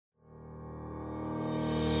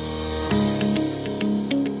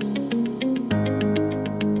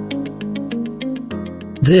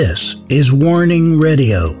This is Warning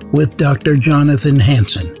Radio with Dr. Jonathan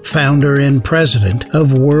Hansen, founder and president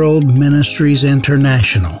of World Ministries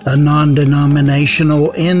International, a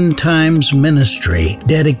non-denominational end times ministry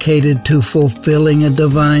dedicated to fulfilling a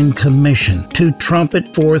divine commission to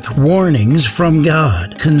trumpet forth warnings from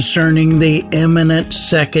God concerning the imminent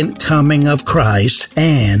second coming of Christ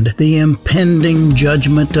and the impending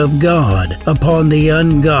judgment of God upon the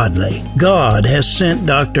ungodly. God has sent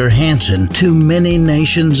Dr. Hansen to many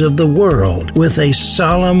nations of the world with a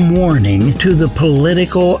solemn warning to the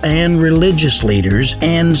political and religious leaders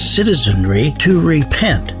and citizenry to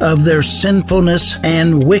repent of their sinfulness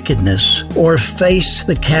and wickedness or face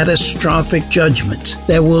the catastrophic judgments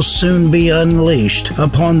that will soon be unleashed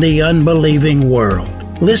upon the unbelieving world.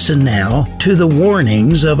 Listen now to the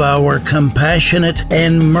warnings of our compassionate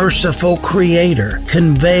and merciful Creator,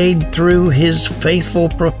 conveyed through His faithful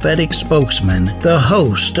prophetic spokesman, the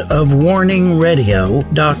host of Warning Radio,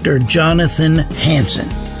 Dr. Jonathan Hansen.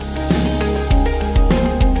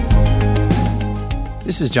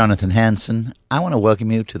 This is Jonathan Hansen. I want to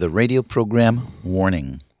welcome you to the radio program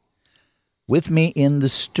Warning. With me in the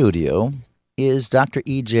studio is Dr.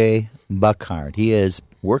 E.J. Buckhart. He has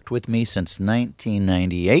worked with me since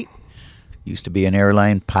 1998. Used to be an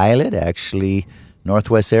airline pilot, actually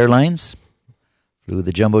Northwest Airlines. Flew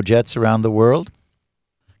the jumbo jets around the world.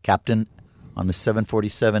 Captain on the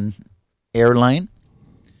 747 airline.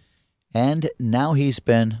 And now he's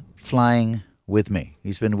been flying with me.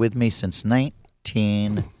 He's been with me since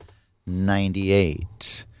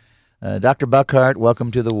 1998. Dr. Buckhart,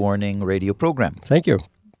 welcome to the Warning Radio program. Thank you.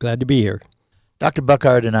 Glad to be here. Dr.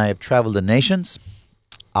 Buckhart and I have traveled the nations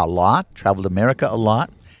a lot, traveled America a lot.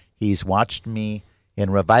 He's watched me in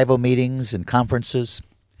revival meetings and conferences.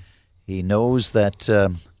 He knows that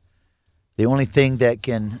the only thing that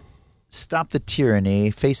can stop the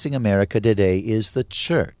tyranny facing America today is the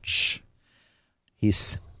church.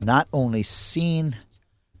 He's not only seen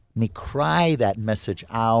me cry that message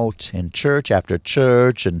out in church after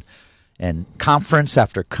church and conference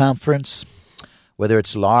after conference, whether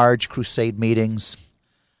it's large crusade meetings,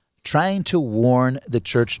 trying to warn the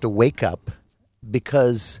church to wake up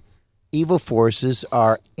because evil forces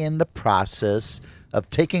are in the process of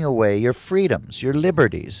taking away your freedoms, your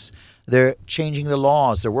liberties. They're changing the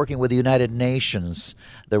laws. They're working with the United Nations.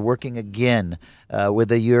 They're working again with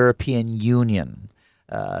the European Union.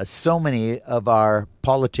 So many of our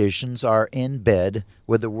politicians are in bed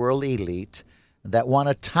with the world elite that want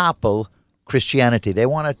to topple Christianity. They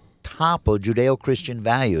want to topple Judeo-Christian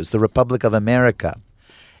values, the Republic of America.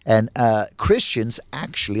 And Christians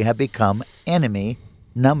actually have become enemy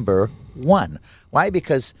number one. Why?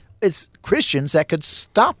 Because it's Christians that could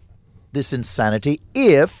stop this insanity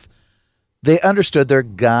if they understood their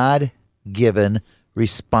God-given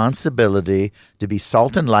responsibility to be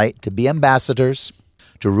salt and light, to be ambassadors,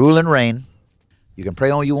 to rule and reign. You can pray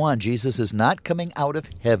all you want. Jesus is not coming out of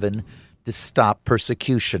heaven to stop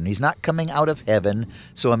persecution. He's not coming out of heaven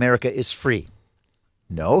so America is free.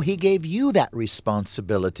 No, he gave you that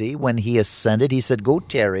responsibility when he ascended. He said, go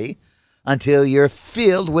tarry until you're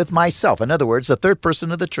filled with myself. In other words, the third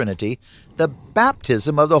person of the Trinity, the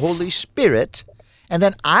baptism of the Holy Spirit. And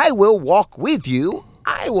then I will walk with you.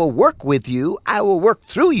 I will work with you. I will work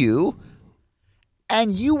through you.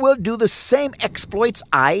 And you will do the same exploits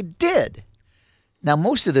I did. Now,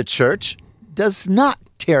 most of the church does not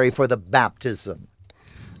tarry for the baptism.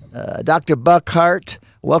 Dr. Buckhart,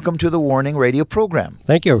 welcome to the Warning Radio program.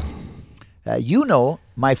 Thank you. You know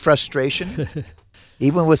my frustration,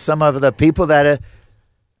 even with some of the people that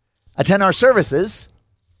attend our services,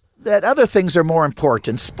 that other things are more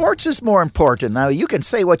important. Sports is more important. Now, you can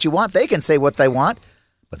say what you want. They can say what they want,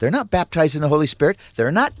 but they're not baptized in the Holy Spirit.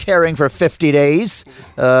 They're not tarrying for 50 days.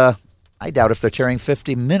 I doubt if they're tarrying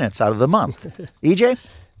 50 minutes out of the month. EJ?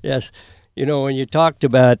 Yes. You know, when you talked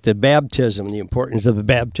about the baptism, the importance of the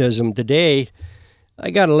baptism today, I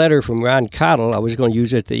got a letter from Ron Cottle. I was going to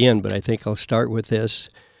use it at the end, but I think I'll start with this.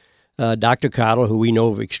 Dr. Cottle, who we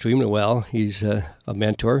know extremely well, he's a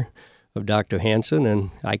mentor of Dr. Hansen,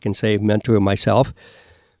 and I can say mentor of myself.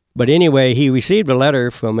 But anyway, he received a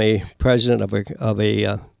letter from a president of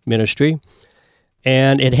a ministry,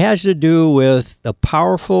 and it has to do with the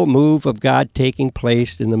powerful move of God taking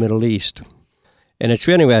place in the Middle East. And it's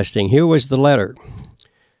really interesting. Here was the letter.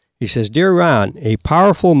 He says, Dear Ron, a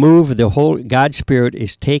powerful move of the whole God Spirit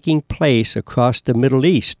is taking place across the Middle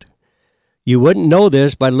East. You wouldn't know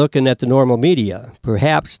this by looking at the normal media.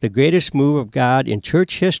 Perhaps the greatest move of God in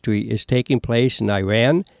church history is taking place in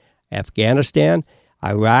Iran, Afghanistan,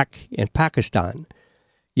 Iraq, and Pakistan.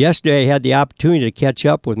 Yesterday, I had the opportunity to catch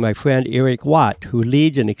up with my friend Eric Watt, who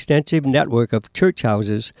leads an extensive network of church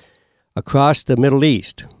houses across the Middle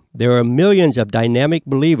East. There are millions of dynamic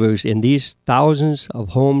believers in these thousands of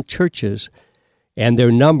home churches, and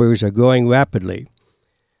their numbers are growing rapidly.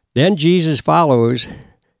 These Jesus followers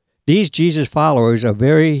are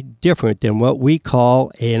very different than what we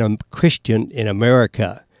call a Christian in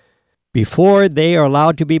America. Before they are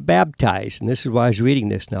allowed to be baptized, and this is why I was reading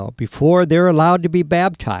this now, before they're allowed to be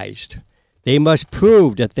baptized, they must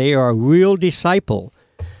prove that they are a real disciple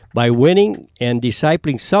by winning and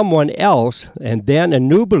discipling someone else, and then a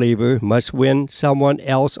new believer must win someone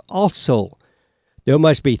else also. There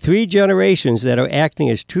must be 3 generations that are acting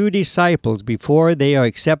as true disciples before they are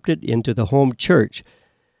accepted into the home church.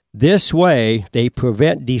 This way, they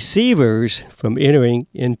prevent deceivers from entering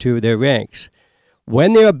into their ranks.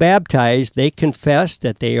 When they are baptized, they confess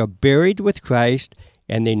that they are buried with Christ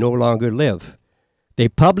and they no longer live. They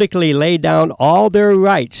publicly lay down all their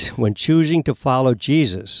rights when choosing to follow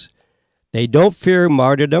Jesus. They don't fear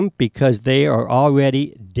martyrdom because they are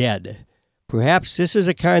already dead. Perhaps this is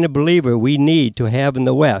a kind of believer we need to have in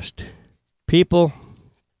the West. People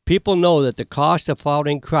know that the cost of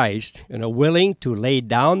following Christ and are willing to lay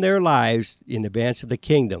down their lives in advance of the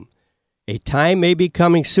kingdom. A time may be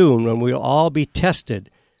coming soon when we'll all be tested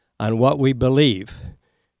on what we believe.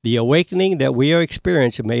 The awakening that we are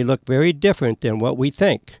experiencing may look very different than what we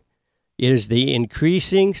think. It is the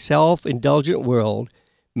increasing self-indulgent world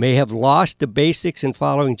may have lost the basics in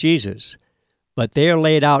following Jesus, but they are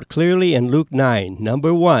laid out clearly in Luke 9.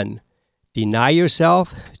 Number 1, deny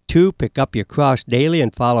yourself. 2, pick up your cross daily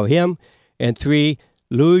and follow him. And 3,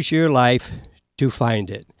 lose your life to find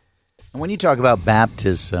it. And when you talk about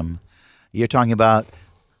baptism, you're talking about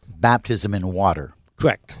baptism in water.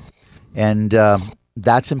 Correct. And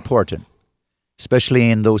that's important, especially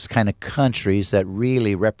in those kind of countries that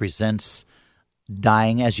really represents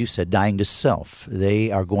dying, as you said, dying to self. They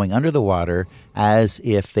are going under the water as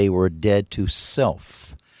if they were dead to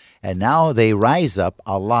self. And now they rise up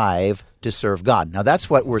alive to serve God. Now, that's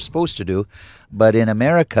what we're supposed to do. But in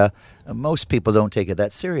America, most people don't take it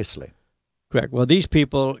that seriously. Correct. Well, these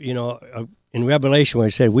people, in Revelation, when I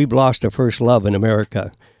said we've lost our first love in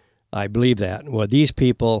America, I believe that. Well, these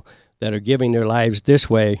people that are giving their lives this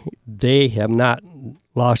way, they have not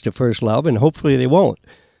lost their first love, and hopefully they won't.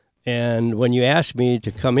 And when you asked me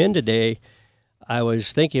to come in today, I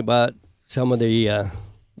was thinking about some of the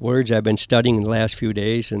words I've been studying in the last few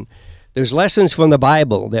days, and there's lessons from the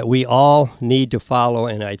Bible that we all need to follow,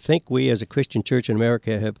 and I think we as a Christian church in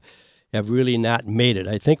America have really not made it.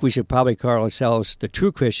 I think we should probably call ourselves the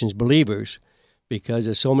true Christians, believers, because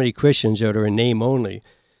there's so many Christians that are in name only.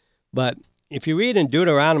 But if you read in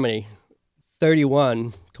Deuteronomy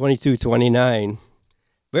 31, 20-29,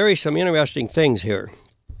 some interesting things here.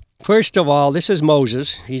 First of all, this is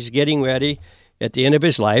Moses. He's getting ready at the end of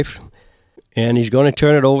his life, and he's going to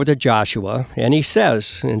turn it over to Joshua. And he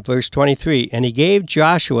says in verse 23, and he gave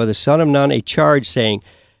Joshua the son of Nun a charge, saying,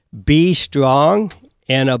 be strong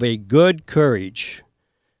and of a good courage.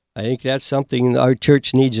 I think that's something our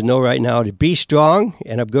church needs to know right now, to be strong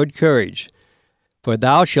and of good courage. For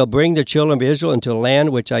thou shalt bring the children of Israel into the land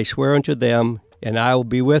which I swear unto them, and I will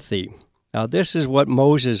be with thee. Now this is what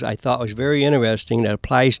Moses, I thought, was very interesting that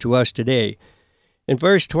applies to us today. In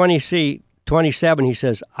verse 27, he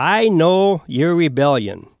says, I know your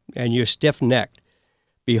rebellion and your stiff-necked.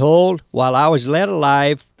 Behold, while I was led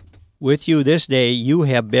alive with you this day, you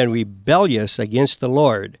have been rebellious against the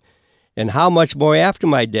Lord. And how much more after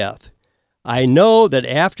my death? I know that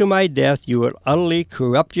after my death you will utterly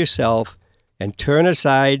corrupt yourself and turn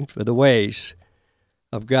aside for the ways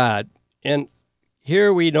of God. And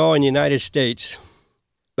here we know in the United States,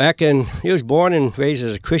 he was born and raised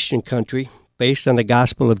as a Christian country based on the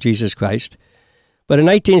gospel of Jesus Christ. But in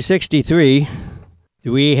 1963,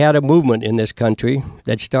 we had a movement in this country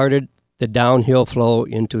that started the downhill flow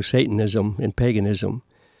into Satanism and paganism.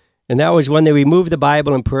 And that was when they removed the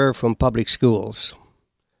Bible and prayer from public schools.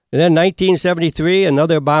 And then in 1973,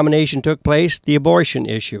 another abomination took place, the abortion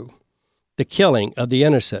issue, the killing of the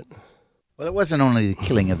innocent. Well, it wasn't only the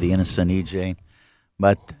killing of the innocent, EJ,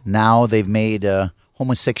 but now they've made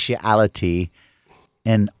homosexuality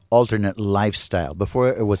an alternate lifestyle. Before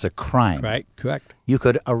it was a crime. Right, correct. You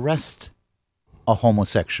could arrest a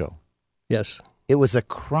homosexual. Yes. It was a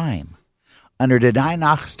crime. Under the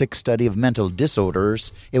diagnostic study of mental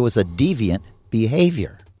disorders, it was a deviant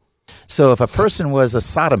behavior. So if a person was a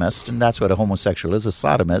sodomist, and that's what a homosexual is, a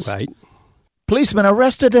sodomist, right, policemen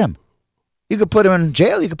arrested him. You could put him in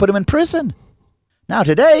jail, you could put him in prison. Now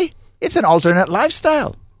today, it's an alternate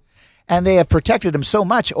lifestyle. And they have protected them so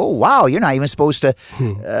much. Oh, wow, you're not even supposed to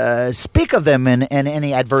speak of them in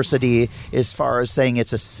any adversity as far as saying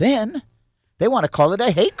it's a sin. They want to call it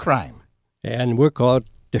a hate crime. And we're called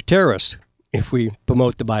the terrorists if we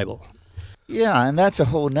promote the Bible. Yeah, and that's a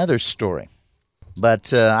whole nother story.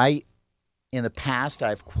 But in the past,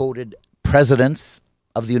 I've quoted presidents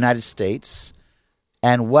of the United States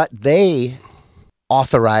and what they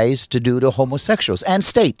authorized to do to homosexuals and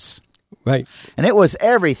states. Right. And it was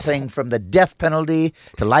everything from the death penalty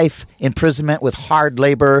to life imprisonment with hard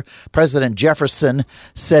labor. President Jefferson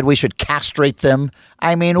said we should castrate them.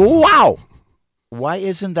 I mean, wow. Why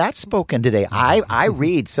isn't that spoken today? I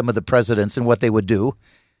read some of the presidents and what they would do,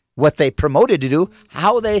 what they promoted to do,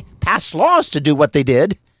 how they passed laws to do what they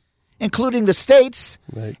did, including the states.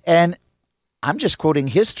 Right. And I'm just quoting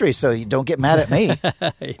history, so you don't get mad at me.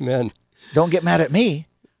 Amen. Don't get mad at me.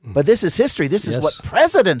 But this is history. This is what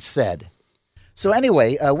presidents said. So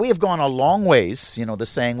anyway, we have gone a long ways. You know, the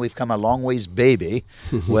saying, we've come a long ways, baby.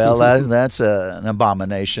 Well, that's an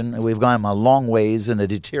abomination. We've gone a long ways in the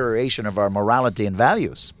deterioration of our morality and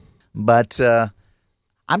values. But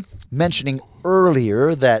I'm mentioning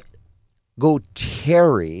earlier that go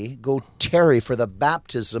tarry for the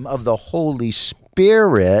baptism of the Holy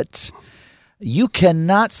Spirit. You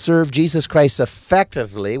cannot serve Jesus Christ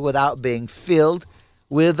effectively without being filled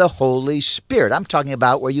with the Holy Spirit. I'm talking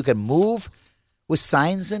about where you can move with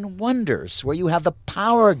signs and wonders, where you have the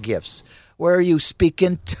power gifts, where you speak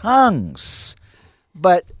in tongues.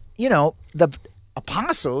 But, you know, the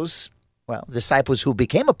apostles, disciples who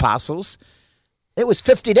became apostles, it was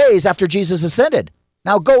 50 days after Jesus ascended.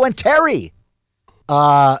 Now go and tarry.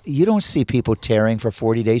 You don't see people tarrying for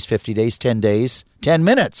 40 days, 50 days, 10 days, 10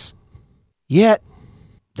 minutes. Yet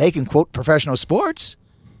they can quote professional sports,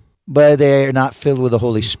 but they're not filled with the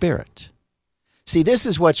Holy Spirit. See, this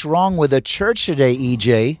is what's wrong with the church today,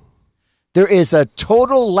 EJ. There is a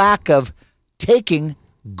total lack of taking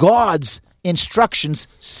God's instructions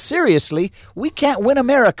seriously. We can't win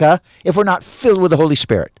America if we're not filled with the Holy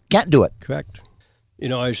Spirit. Can't do it. Correct. You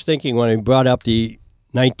know, I was thinking when I brought up the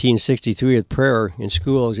 1963 prayer in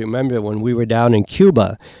schools, you remember when we were down in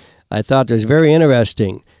Cuba, I thought it was very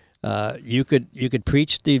interesting. You could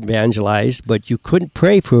preach to evangelize, but you couldn't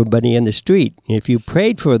pray for everybody in the street. If you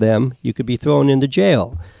prayed for them, you could be thrown into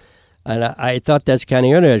jail. And I thought that's kind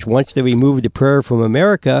of interesting. Once they removed the prayer from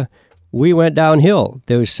America, we went downhill.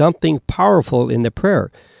 There was something powerful in the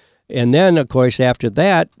prayer. And then, of course, after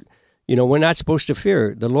that, you know, we're not supposed to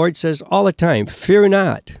fear. The Lord says all the time, fear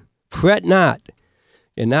not, fret not.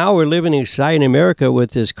 And now we're living inside in America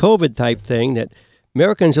with this COVID type thing that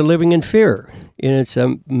Americans are living in fear, and it's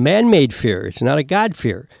a man-made fear. It's not a God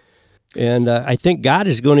fear. And I think God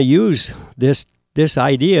is going to use this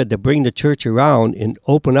idea to bring the church around and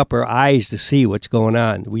open up our eyes to see what's going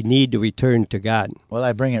on. We need to return to God. Well,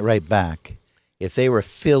 I bring it right back. If they were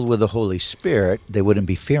filled with the Holy Spirit, they wouldn't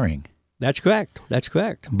be fearing. That's correct. That's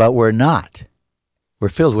correct. But we're not. We're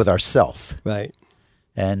filled with ourself. Right.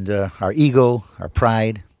 And our ego, our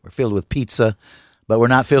pride. We're filled with pizza, but we're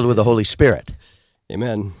not filled with the Holy Spirit.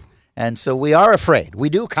 Amen. And so we are afraid. We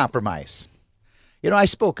do compromise. You know, I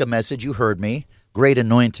spoke a message, you heard me, great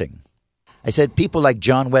anointing. I said people like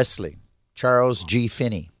John Wesley, Charles G.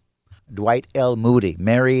 Finney, Dwight L. Moody,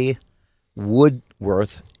 Mary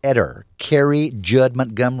Woodworth Eder, Carrie Judd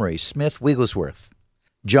Montgomery, Smith Wigglesworth,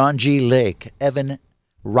 John G. Lake, Evan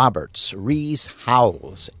Roberts, Reese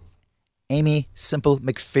Howells, Amy Simple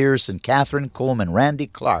McPherson, Catherine Coleman, Randy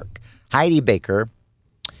Clark, Heidi Baker,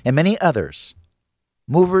 and many others.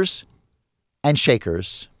 Movers and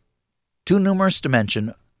shakers, too numerous to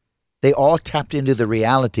mention, they all tapped into the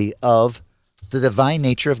reality of the divine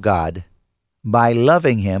nature of God by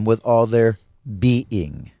loving Him with all their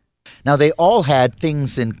being. Now, they all had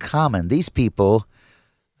things in common. These people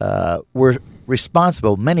were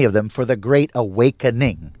responsible, many of them, for the Great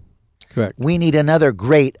Awakening. Correct. We need another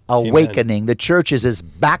Great Awakening. Amen. The church is as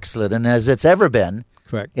backslidden as it's ever been.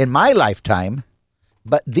 Correct. In my lifetime.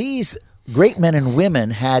 But these great men and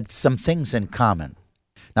women had some things in common.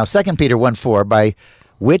 Now, 2 Peter 1:4, by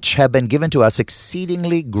which have been given to us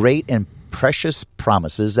exceedingly great and precious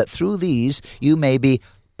promises, that through these you may be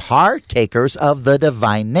partakers of the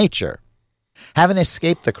divine nature, having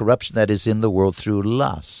escaped the corruption that is in the world through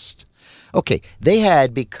lust. Okay, they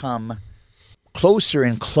had become closer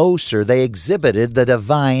and closer. They exhibited the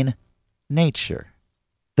divine nature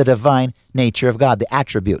of God, the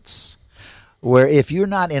attributes. Where if you're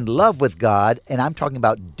not in love with God, and I'm talking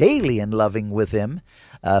about daily in loving with Him,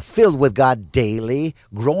 filled with God daily,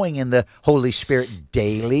 growing in the Holy Spirit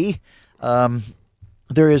daily,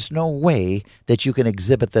 there is no way that you can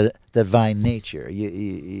exhibit the divine nature.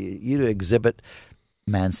 You exhibit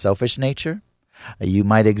man's selfish nature. You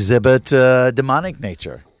might exhibit demonic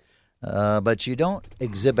nature. But you don't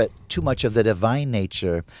exhibit too much of the divine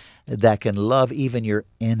nature that can love even your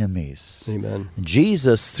enemies. Amen.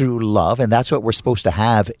 Jesus, through love, and that's what we're supposed to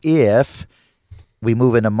have if we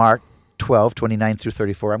move into Mark 12, 29 through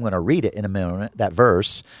 34. I'm going to read it in a minute, that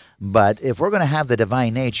verse. But if we're going to have the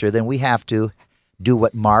divine nature, then we have to do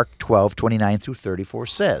what Mark 12, 29 through 34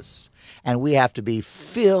 says. And we have to be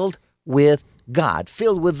filled with God,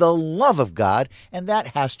 filled with the love of God, and that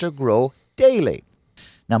has to grow daily.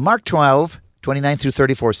 Now, Mark 12, 29 through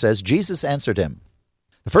 34 says, Jesus answered him,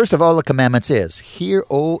 the first of all the commandments is, Hear,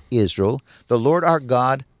 O Israel, the Lord our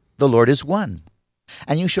God, the Lord is one.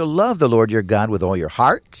 And you shall love the Lord your God with all your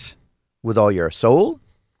heart, with all your soul,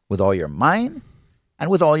 with all your mind,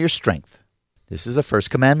 and with all your strength. This is the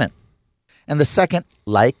first commandment. And the second,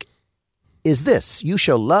 like, is this, you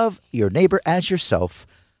shall love your neighbor as yourself.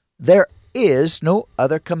 There is no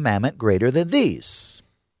other commandment greater than these.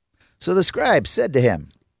 So the scribe said to him,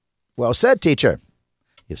 Well said, teacher,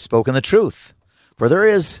 you've spoken the truth. For there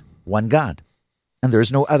is one God, and there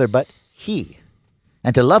is no other but He.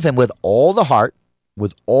 And to love Him with all the heart,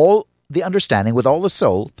 with all the understanding, with all the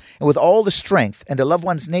soul, and with all the strength, and to love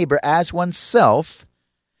one's neighbor as oneself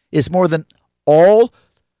is more than all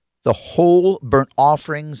the whole burnt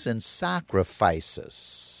offerings and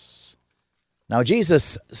sacrifices. Now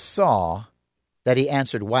Jesus saw that he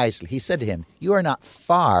answered wisely. He said to him, You are not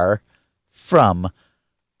far from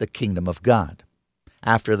the kingdom of God.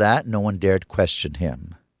 After that, no one dared question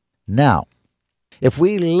him. Now, if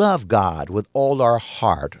we love God with all our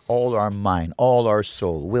heart, all our mind, all our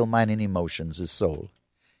soul, will, mind, and emotions is soul.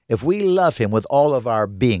 If we love Him with all of our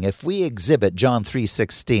being, if we exhibit John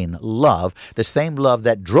 3:16, love, the same love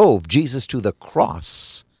that drove Jesus to the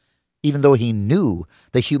cross, even though He knew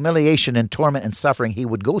the humiliation and torment and suffering He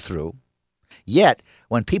would go through, yet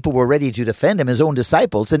when people were ready to defend Him, His own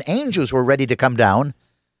disciples, and angels were ready to come down,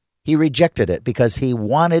 He rejected it because He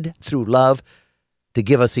wanted, through love, to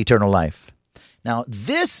give us eternal life. Now,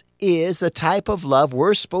 this is a type of love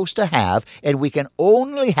we're supposed to have, and we can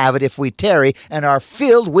only have it if we tarry and are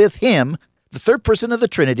filled with Him, the third person of the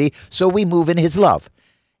Trinity, so we move in His love.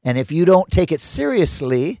 And if you don't take it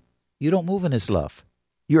seriously, you don't move in His love.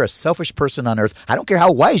 You're a selfish person on earth. I don't care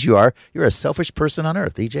how wise you are, you're a selfish person on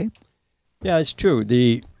earth, EJ. Yeah, it's true.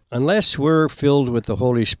 Unless we're filled with the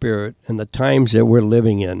Holy Spirit and the times that we're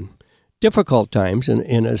living in, difficult times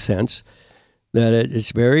in a sense, that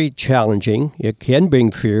it's very challenging. It can bring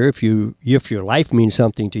fear if your life means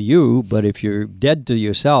something to you, but if you're dead to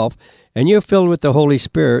yourself and you're filled with the Holy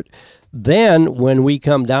Spirit, then when we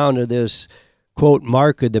come down to this, quote,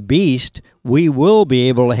 mark of the beast, we will be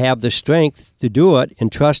able to have the strength to do it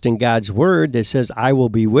and trust in God's word that says, I will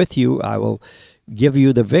be with you, I will give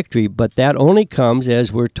you the victory. But that only comes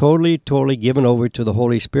as we're totally given over to the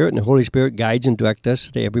Holy Spirit, and the Holy Spirit guides and directs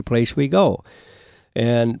us to every place we go.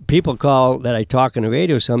 And people call that I talk on the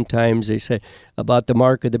radio sometimes, they say about the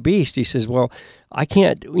mark of the beast. He says, well, I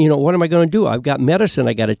can't, what am I going to do? I've got medicine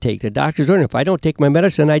I got to take. The doctor's ordering, if I don't take my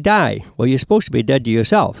medicine, I die. Well, you're supposed to be dead to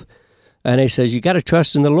yourself. And he says, you got to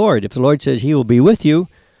trust in the Lord. If the Lord says He will be with you,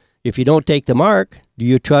 if you don't take the mark, do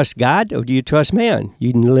you trust God or do you trust man?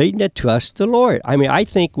 You need to trust the Lord. I mean, I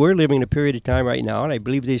think we're living in a period of time right now, and I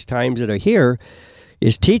believe these times that are here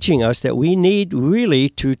is teaching us that we need really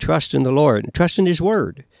to trust in the Lord and trust in His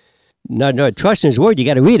Word. Not trust in His Word, you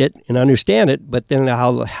got to read it and understand it, but then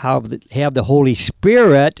have the Holy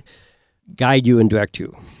Spirit guide you and direct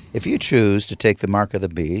you. If you choose to take the mark of the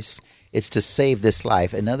beast, it's to save this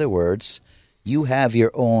life. In other words, you have your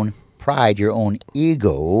own pride, your own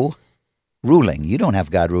ego ruling. You don't have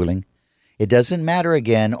God ruling. It doesn't matter,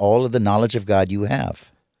 again, all of the knowledge of God you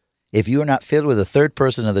have. If you are not filled with the third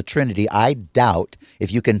person of the Trinity, I doubt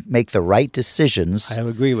if you can make the right decisions. I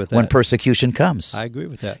agree with that. When persecution comes. I agree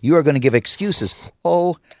with that. You are going to give excuses.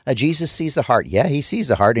 Jesus sees the heart. Yeah, He sees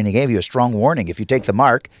the heart, and He gave you a strong warning. If you take the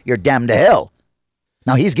mark, you're damned to hell.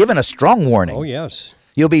 Now, He's given a strong warning. Oh, yes.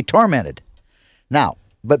 You'll be tormented. Now,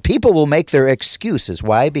 but people will make their excuses.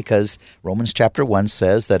 Why? Because Romans chapter 1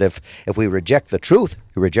 says that if we reject the truth,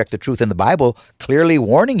 you reject the truth in the Bible, clearly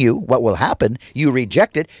warning you what will happen, you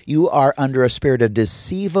reject it, you are under a spirit of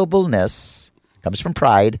deceivableness, comes from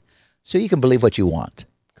pride, so you can believe what you want.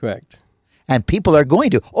 Correct. And people are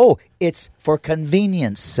going to, it's for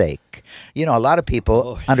convenience sake. A lot of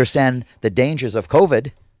people understand the dangers of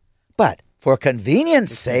COVID, but for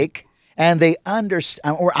convenience sake, and they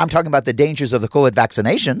understand, or I'm talking about the dangers of the COVID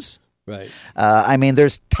vaccinations. Right.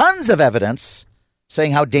 There's tons of evidence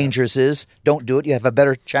saying how dangerous it is. Don't do it. You have a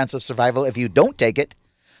better chance of survival if you don't take it.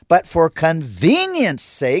 But for convenience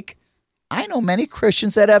sake, I know many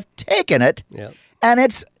Christians that have taken it, and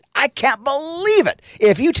I can't believe it.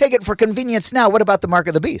 If you take it for convenience now, what about the mark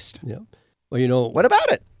of the beast? Yeah. Well, what about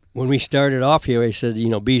it? When we started off here, I said,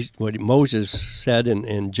 be what Moses said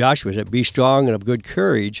and Joshua said, be strong and of good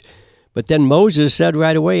courage. But then Moses said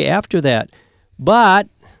right away after that, but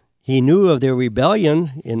he knew of their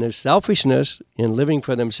rebellion and their selfishness in living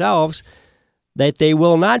for themselves, that they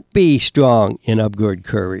will not be strong and of good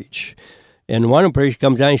courage. And one person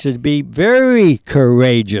comes down and says, be very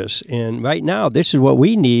courageous. And right now, this is what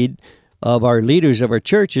we need of our leaders of our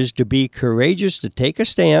churches, to be courageous, to take a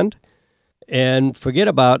stand, and forget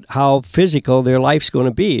about how physical their life's going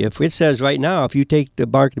to be. If it says right now, if you take the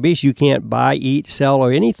mark of the beast, you can't buy, eat, sell,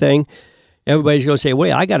 or anything, everybody's going to say,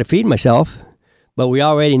 wait, I got to feed myself. But we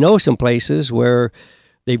already know some places where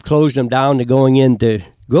they've closed them down to going into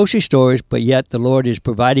grocery stores, but yet the Lord is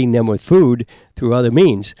providing them with food through other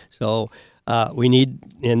means. So we need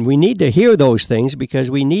to hear those things,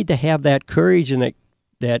 because we need to have that courage and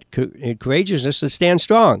that courageousness to stand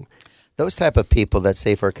strong. Those type of people that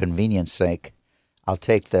say for convenience sake, I'll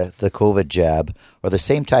take the COVID jab, or the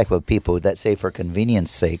same type of people that say for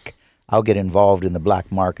convenience sake, I'll get involved in the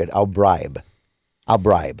black market, I'll bribe.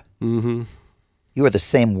 Mm-hmm. You are the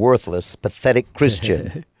same worthless, pathetic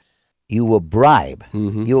Christian. You will bribe.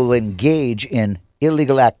 Mm-hmm. You will engage in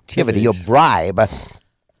illegal activity. You'll bribe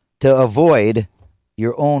to avoid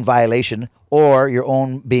your own violation or your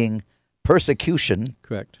own being persecution.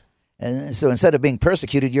 Correct. And so instead of being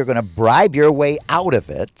persecuted, you're going to bribe your way out of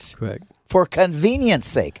it. Correct. For convenience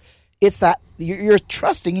sake. It's that you're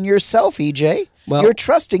trusting in yourself, EJ. Well, you're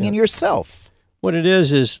trusting in yourself. What it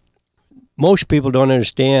is most people don't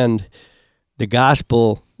understand the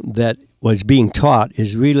gospel that was being taught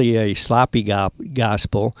is really a sloppy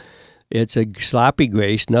gospel. It's a sloppy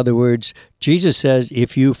grace. In other words, Jesus says,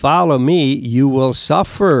 if you follow me, you will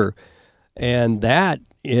suffer. And that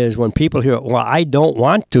is when people hear, well, I don't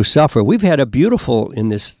want to suffer. We've had a beautiful in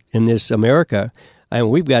this America,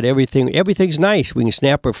 and we've got everything. Everything's nice. We can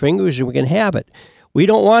snap our fingers and we can have it. We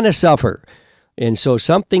don't want to suffer. And so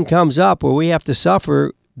something comes up where we have to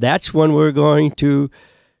suffer. That's when we're going to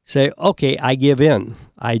say, okay, I give in.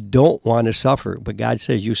 I don't want to suffer. But God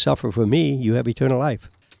says, you suffer for me, you have eternal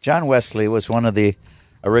life. John Wesley was one of the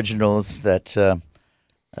originals that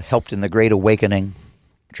helped in the Great Awakening.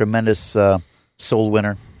 Tremendous soul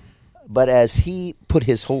winner. But as he put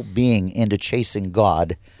his whole being into chasing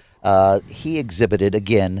God, he exhibited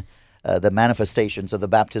again the manifestations of the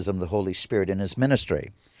baptism of the Holy Spirit in his ministry.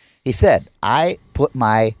 He said, I put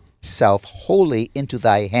myself wholly into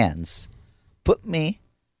thy hands. Put me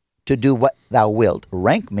to do what thou wilt.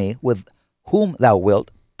 Rank me with whom thou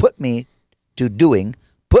wilt. Put me to doing.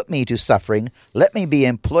 Put me to suffering. Let me be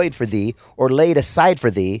employed for thee, or laid aside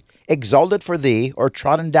for thee, exalted for thee, or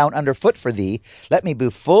trodden down underfoot for thee. Let me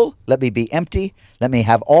be full. Let me be empty. Let me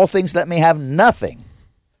have all things. Let me have nothing.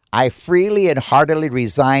 I freely and heartily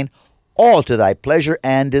resign all to thy pleasure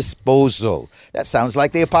and disposal. That sounds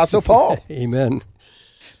like the Apostle Paul. Amen.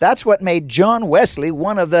 That's what made John Wesley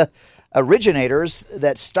one of the originators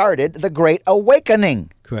that started the Great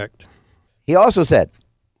Awakening. Correct. He also said,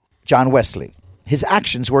 John Wesley, his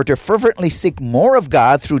actions were to fervently seek more of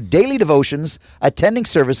God through daily devotions, attending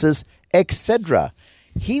services, etc.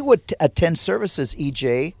 He would attend services,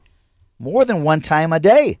 EJ, more than one time a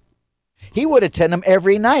day. He would attend them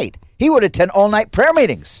every night. He would attend all-night prayer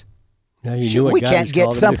meetings. Yeah, he knew what we God can't has get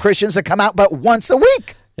called some him to. Christians to come out but once a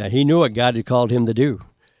week. Yeah, he knew what God had called him to do,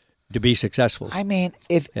 to be successful. I mean,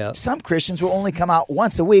 if some Christians will only come out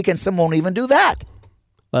once a week and some won't even do that.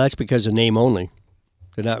 Well, that's because of name only.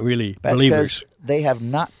 They're not really believers. Because they have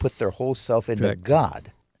not put their whole self into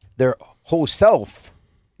God. Their whole self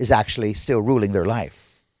is actually still ruling their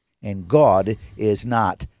life. And God is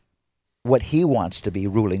not what he wants to be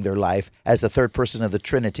ruling their life as the third person of the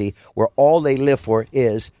Trinity, where all they live for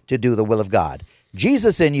is to do the will of God.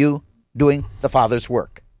 Jesus in you doing the Father's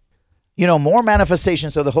work. You know, more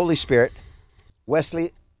manifestations of the Holy Spirit.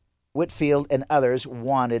 Wesley, Whitefield, and others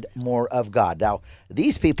wanted more of God. Now,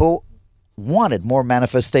 these people wanted more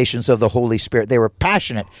manifestations of the Holy Spirit. They were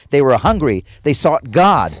passionate. They were hungry. They sought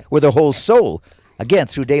God with their whole soul. Again,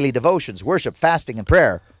 through daily devotions, worship, fasting, and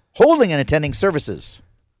prayer, holding and attending services.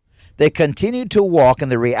 They continued to walk in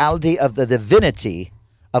the reality of the divinity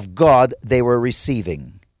of God they were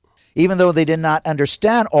receiving. Even though they did not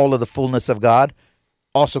understand all of the fullness of God,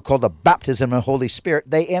 also called the baptism of the Holy Spirit,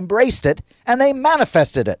 they embraced it and they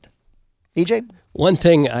manifested it. EJ? One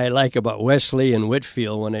thing I like about Wesley and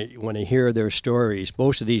Whitefield when I hear their stories,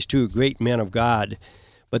 both of these two great men of God,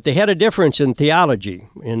 but they had a difference in theology,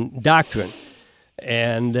 in doctrine,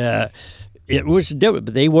 and it was different.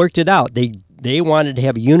 But they worked it out. They wanted to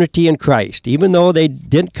have unity in Christ, even though they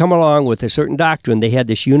didn't come along with a certain doctrine. They had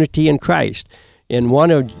this unity in Christ. And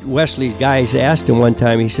one of Wesley's guys asked him one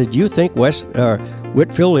time. He said, "Do you think Whitefield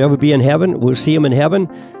will ever be in heaven? We'll see him in heaven?"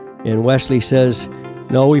 And Wesley says,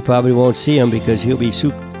 "No, we probably won't see him because he'll be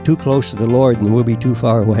too close to the Lord and we'll be too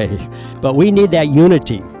far away." But we need that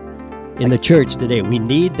unity in the church today. We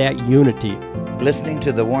need that unity. Listening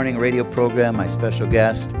to the Warning Radio program, my special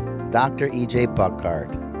guest, Dr. E.J.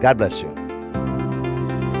 Puckart. God bless you.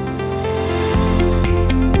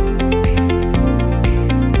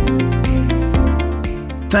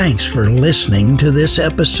 Thanks for listening to this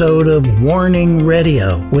episode of Warning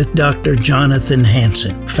Radio with Dr. Jonathan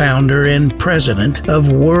Hansen, founder and president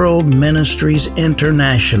of World Ministries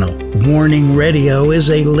International. Warning Radio is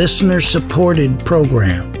a listener-supported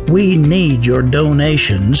program. We need your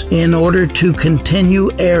donations in order to continue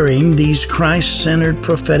airing these Christ-centered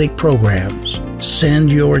prophetic programs. Send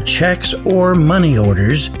your checks or money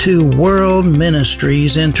orders to World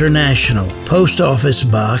Ministries International, Post Office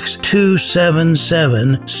Box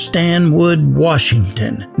 277, Stanwood,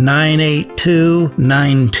 Washington,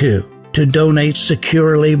 98292. To donate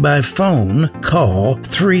securely by phone, call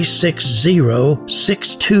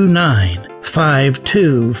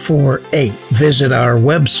 360-629-5248. Visit our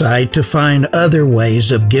website to find other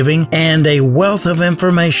ways of giving and a wealth of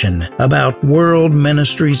information about World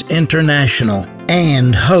Ministries International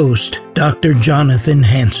and host Dr. Jonathan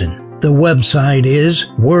Hansen. The website is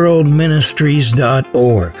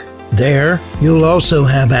worldministries.org. There, you'll also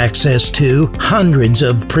have access to hundreds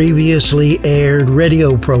of previously aired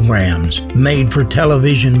radio programs, made for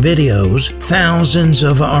television videos, thousands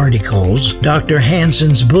of articles, Dr.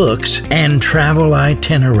 Hansen's books, and travel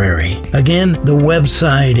itinerary. Again, the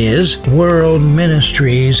website is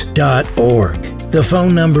worldministries.org. The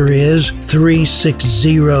phone number is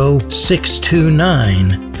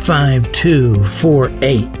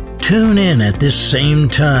 360-629-5248. Tune in at this same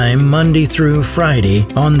time, Monday through Friday,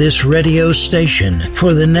 on this radio station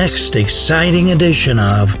for the next exciting edition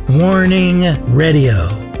of Warning Radio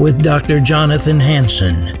with Dr. Jonathan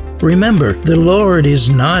Hansen. Remember, the Lord is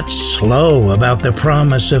not slow about the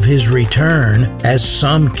promise of His return, as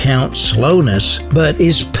some count slowness, but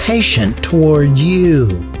is patient toward you,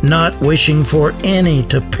 not wishing for any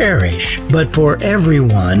to perish, but for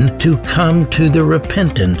everyone to come to the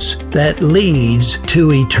repentance that leads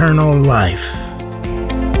to eternal life.